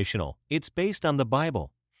non-denominational. It's based on the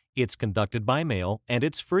Bible. It's conducted by mail, and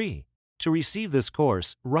it's free. To receive this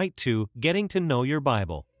course, write to Getting to Know Your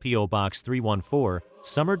Bible, P.O. Box 314,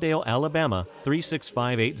 Summerdale, Alabama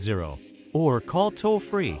 36580, or call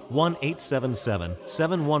toll-free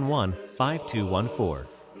 1-877-711-5214.